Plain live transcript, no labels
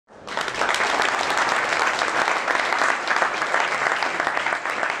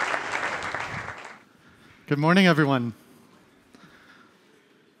Good morning, everyone.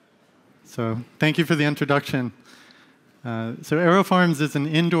 So thank you for the introduction. So AeroFarms is an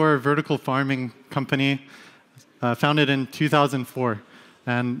indoor vertical farming company founded in 2004.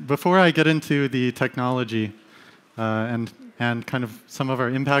 And before I get into the technology and kind of some of our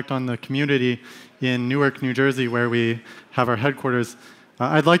impact on the community in Newark, New Jersey, where we have our headquarters,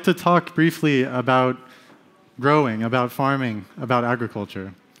 I'd like to talk briefly about growing, about farming, about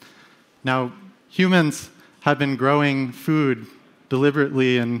agriculture. Now, humans have been growing food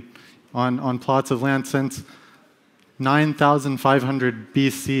deliberately and on plots of land since 9,500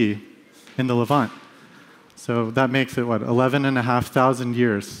 BC in the Levant. So that makes it, what, 11,500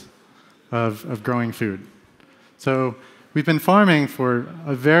 years of growing food. So we've been farming for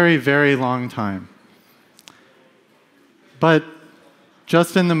a very, very long time. But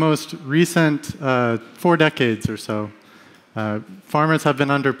just in the most recent 4 decades or so, farmers have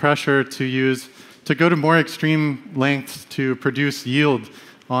been under pressure to go to more extreme lengths to produce yield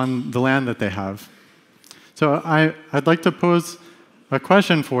on the land that they have. So I'd like to pose a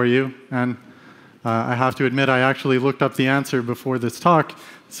question for you, and I have to admit I actually looked up the answer before this talk.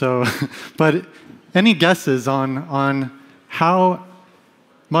 So, but any guesses on how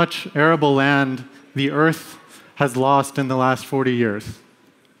much arable land the Earth has lost in the last 40 years?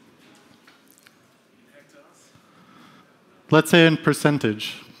 Let's say in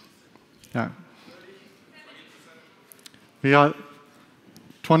percentage. Yeah. We got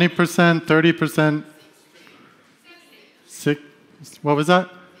 20%, 30%. What was that?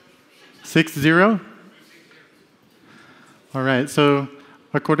 60? All right, so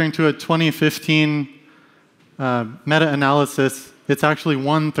according to a 2015 meta-analysis, it's actually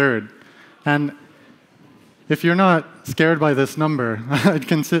 1/3. And if you're not scared by this number,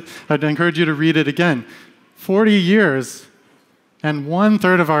 I'd encourage you to read it again. 40 years and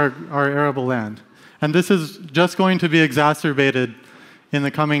 1/3 of our arable land. And this is just going to be exacerbated in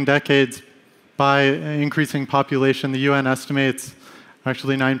the coming decades by increasing population. The UN estimates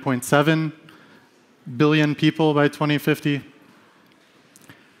actually 9.7 billion people by 2050.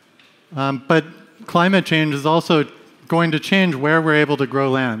 But climate change is also going to change where we're able to grow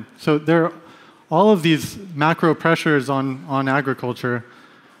land. So there are all of these macro pressures on agriculture.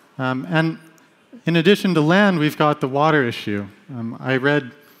 And in addition to land, we've got the water issue. I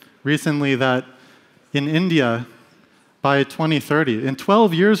read recently that in India, by 2030, in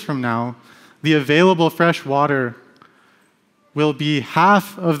 12 years from now, the available fresh water will be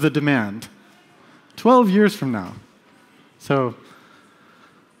half of the demand. 12 years from now. So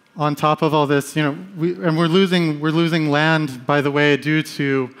on top of all this, we're losing land, by the way, due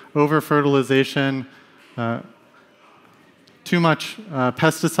to over-fertilization. Too much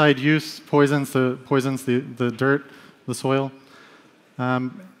pesticide use poisons the dirt, the soil.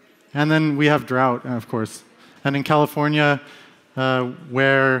 And then we have drought, of course. And in California,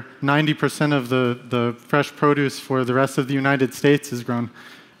 where 90% of the fresh produce for the rest of the United States is grown,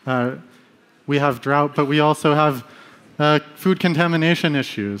 we have drought, but we also have food contamination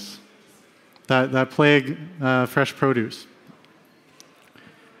issues that plague fresh produce.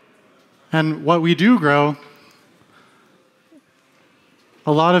 And what we do grow,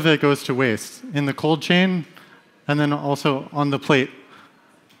 a lot of it goes to waste in the cold chain and then also on the plate.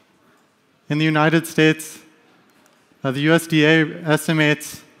 In the United States, the USDA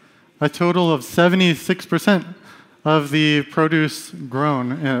estimates a total of 76% of the produce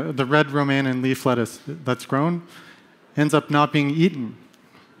grown, the red romaine and leaf lettuce that's grown, ends up not being eaten.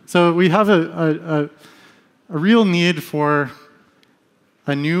 So we have a real need for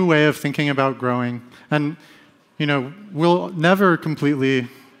a new way of thinking about growing. And we'll never completely,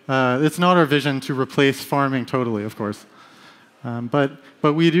 it's not our vision to replace farming totally, of course.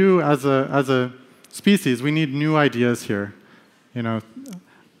 But we do, as a species, we need new ideas here.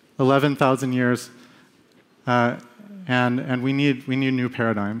 11,000 years, and we need new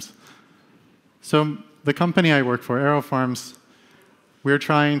paradigms. So the company I work for, AeroFarms, we're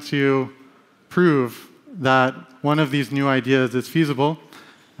trying to prove that one of these new ideas is feasible,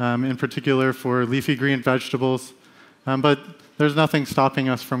 in particular for leafy green vegetables, but there's nothing stopping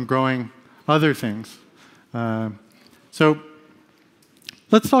us from growing other things. So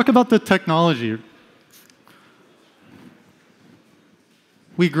let's talk about the technology.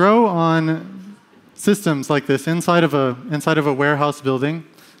 We grow on systems like this inside of a warehouse building.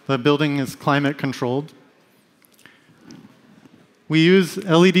 The building is climate controlled. We use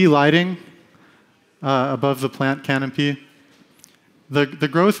LED lighting above the plant canopy. The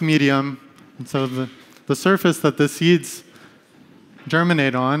growth medium, and so the surface that the seeds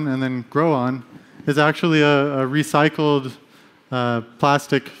germinate on and then grow on, is actually a recycled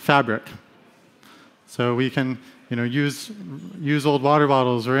plastic fabric. So we can use old water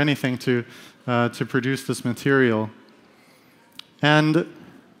bottles or anything to produce this material. And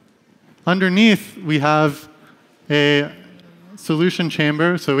underneath, we have a solution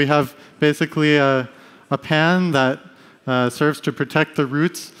chamber. So we have basically a pan that serves to protect the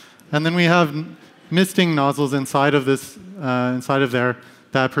roots. And then we have misting nozzles inside of there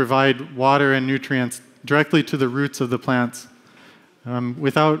that provide water and nutrients directly to the roots of the plants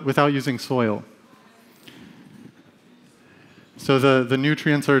without using soil. So the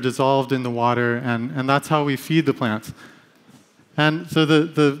nutrients are dissolved in the water, and that's how we feed the plants. And so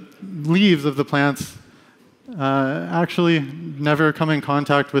the leaves of the plants actually never come in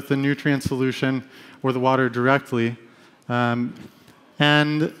contact with the nutrient solution or the water directly. And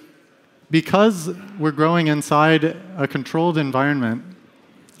because we're growing inside a controlled environment,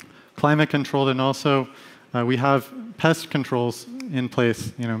 climate-controlled, and also we have pest controls in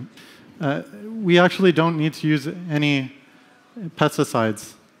place, we actually don't need to use any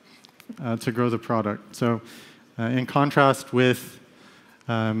pesticides to grow the product. So in contrast with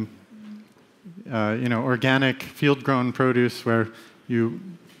organic field-grown produce, where you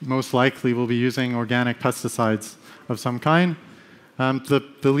most likely will be using organic pesticides of some kind, the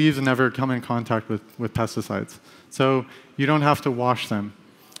leaves never come in contact with pesticides. So you don't have to wash them.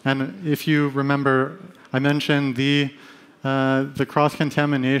 And if you remember, I mentioned the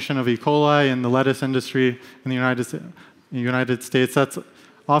cross-contamination of E. coli in the lettuce industry in the United States. That's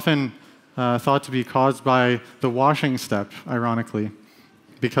often thought to be caused by the washing step, ironically,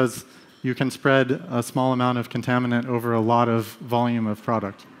 because you can spread a small amount of contaminant over a lot of volume of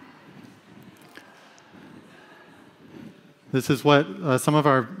product. This is what some of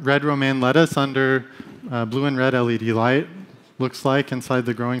our red romaine lettuce under blue and red LED light looks like inside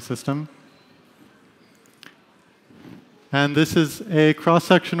the growing system. And this is a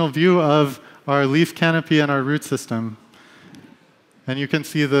cross-sectional view of our leaf canopy and our root system. And you can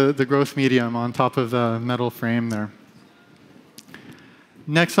see the growth medium on top of the metal frame there.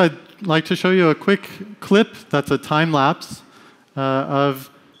 Next, I'd like to show you a quick clip that's a time lapse of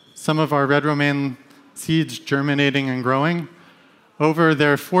some of our red romaine seeds germinating and growing over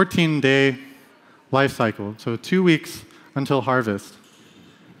their 14-day life cycle, so 2 weeks until harvest.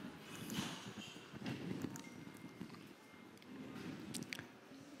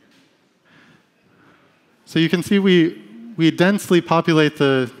 So you can see we densely populate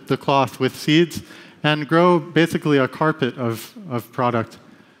the cloth with seeds and grow basically a carpet of product.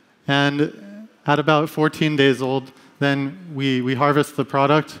 And at about 14 days old, then we harvest the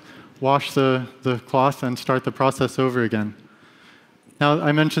product, wash the cloth, and start the process over again. Now,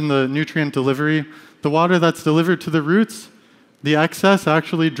 I mentioned the nutrient delivery. The water that's delivered to the roots, the excess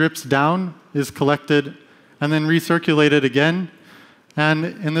actually drips down, is collected, and then recirculated again. And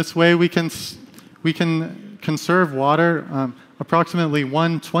in this way, we can conserve water, approximately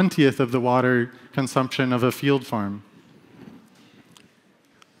 1/20th of the water consumption of a field farm.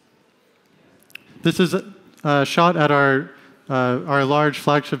 This is a shot at our large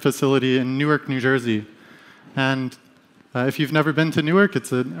flagship facility in Newark, New Jersey. And if you've never been to Newark,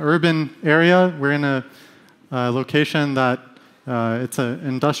 it's an urban area. We're in a location that it's an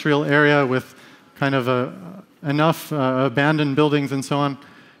industrial area with kind of enough abandoned buildings and so on.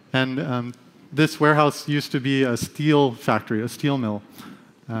 And this warehouse used to be a steel factory, a steel mill,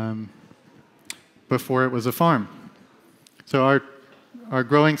 before it was a farm. So our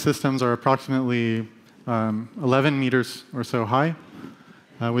growing systems are approximately 11 meters or so high,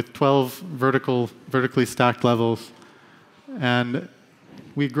 with 12 vertically stacked levels. And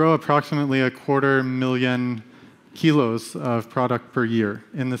we grow approximately 250,000 kilos of product per year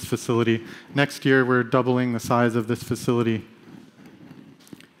in this facility. Next year, we're doubling the size of this facility.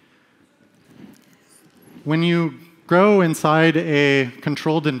 When you grow inside a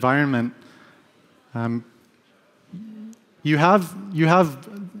controlled environment, you have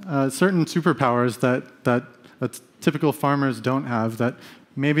certain superpowers that typical farmers don't have, that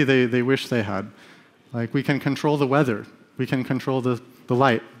maybe they wish they had. Like, we can control the weather, we can control the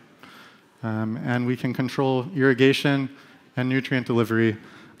light, and we can control irrigation and nutrient delivery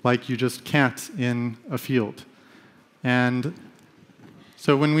like you just can't in a field. And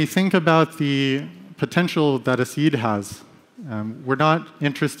so when we think about the potential that a seed has, we're not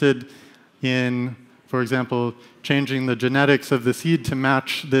interested in, for example, changing the genetics of the seed to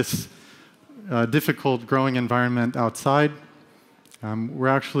match this difficult growing environment outside. We're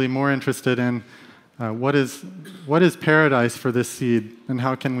actually more interested in what is paradise for this seed, and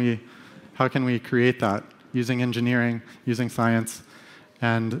how can we create that using engineering, using science,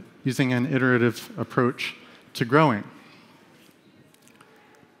 and using an iterative approach to growing.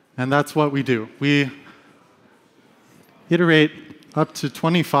 And that's what we do. We iterate up to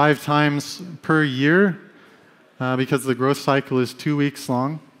 25 times per year because the growth cycle is 2 weeks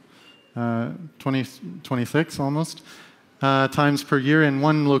long, 26 almost, times per year in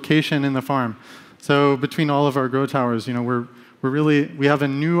one location in the farm. So between all of our grow towers, we have a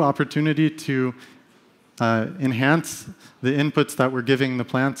new opportunity to enhance the inputs that we're giving the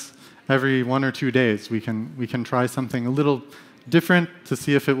plants every 1 or 2 days. We can try something a little different to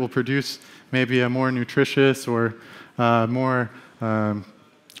see if it will produce maybe a more nutritious or more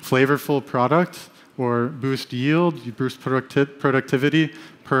flavorful product, or boost yield, boost productivity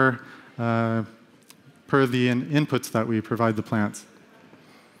per the inputs that we provide the plants.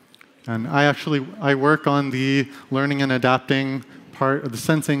 And I work on the learning and adapting part, the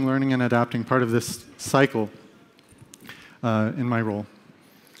sensing, learning, and adapting part of this cycle in my role.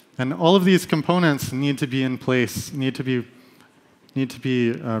 And all of these components need to be in place, need to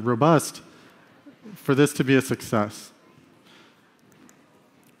be robust for this to be a success.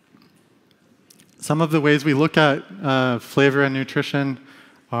 Some of the ways we look at flavor and nutrition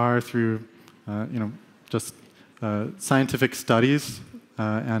are through, just scientific studies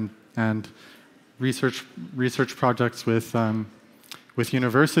and research projects with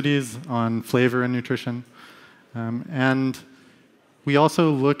universities on flavor and nutrition, and we also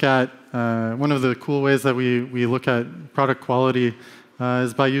look at one of the cool ways that we look at product quality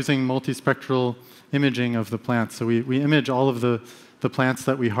is by using multispectral imaging of the plants. So we image all of the plants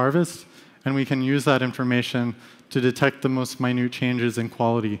that we harvest, and we can use that information to detect the most minute changes in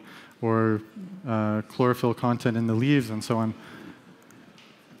quality or chlorophyll content in the leaves and so on.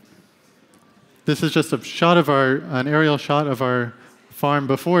 This is just a shot of an aerial shot of our farm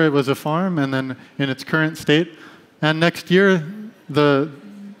before it was a farm, and then in its current state. And next year, the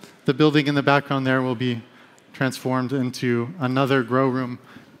building in the background there will be transformed into another grow room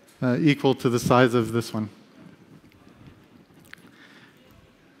equal to the size of this one.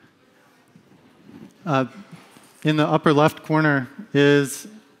 In the upper left corner is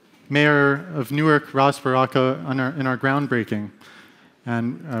Mayor of Newark, Ross Baraka, in our groundbreaking.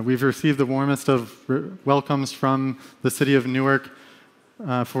 And we've received the warmest of welcomes from the city of Newark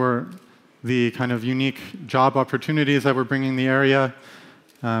for the kind of unique job opportunities that we're bringing the area.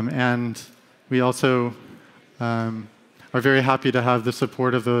 And we also are very happy to have the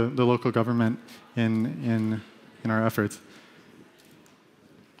support of the local government in our efforts.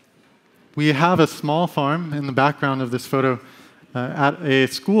 We have a small farm in the background of this photo at a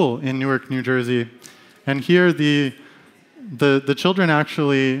school in Newark, New Jersey. And here the children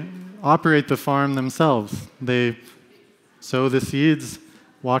actually operate the farm themselves. They sow the seeds,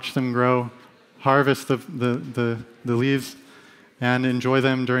 watch them grow, harvest the leaves, and enjoy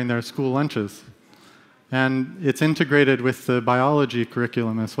them during their school lunches. And it's integrated with the biology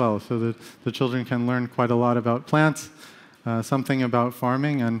curriculum as well, so that the children can learn quite a lot about plants, something about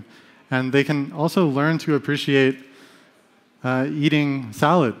farming, and they can also learn to appreciate eating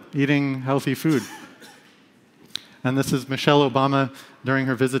salad, eating healthy food. And this is Michelle Obama during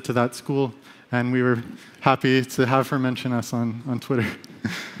her visit to that school, and we were happy to have her mention us on Twitter.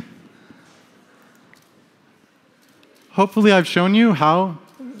 Hopefully I've shown you how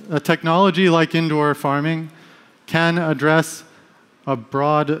a technology like indoor farming can address a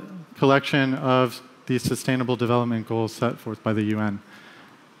broad collection of these Sustainable Development Goals set forth by the UN.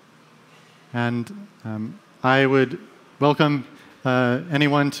 And I would welcome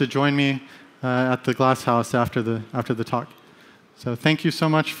anyone to join me at the Glass House after the talk. So thank you so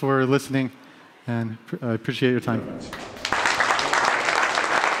much for listening, and I appreciate your time.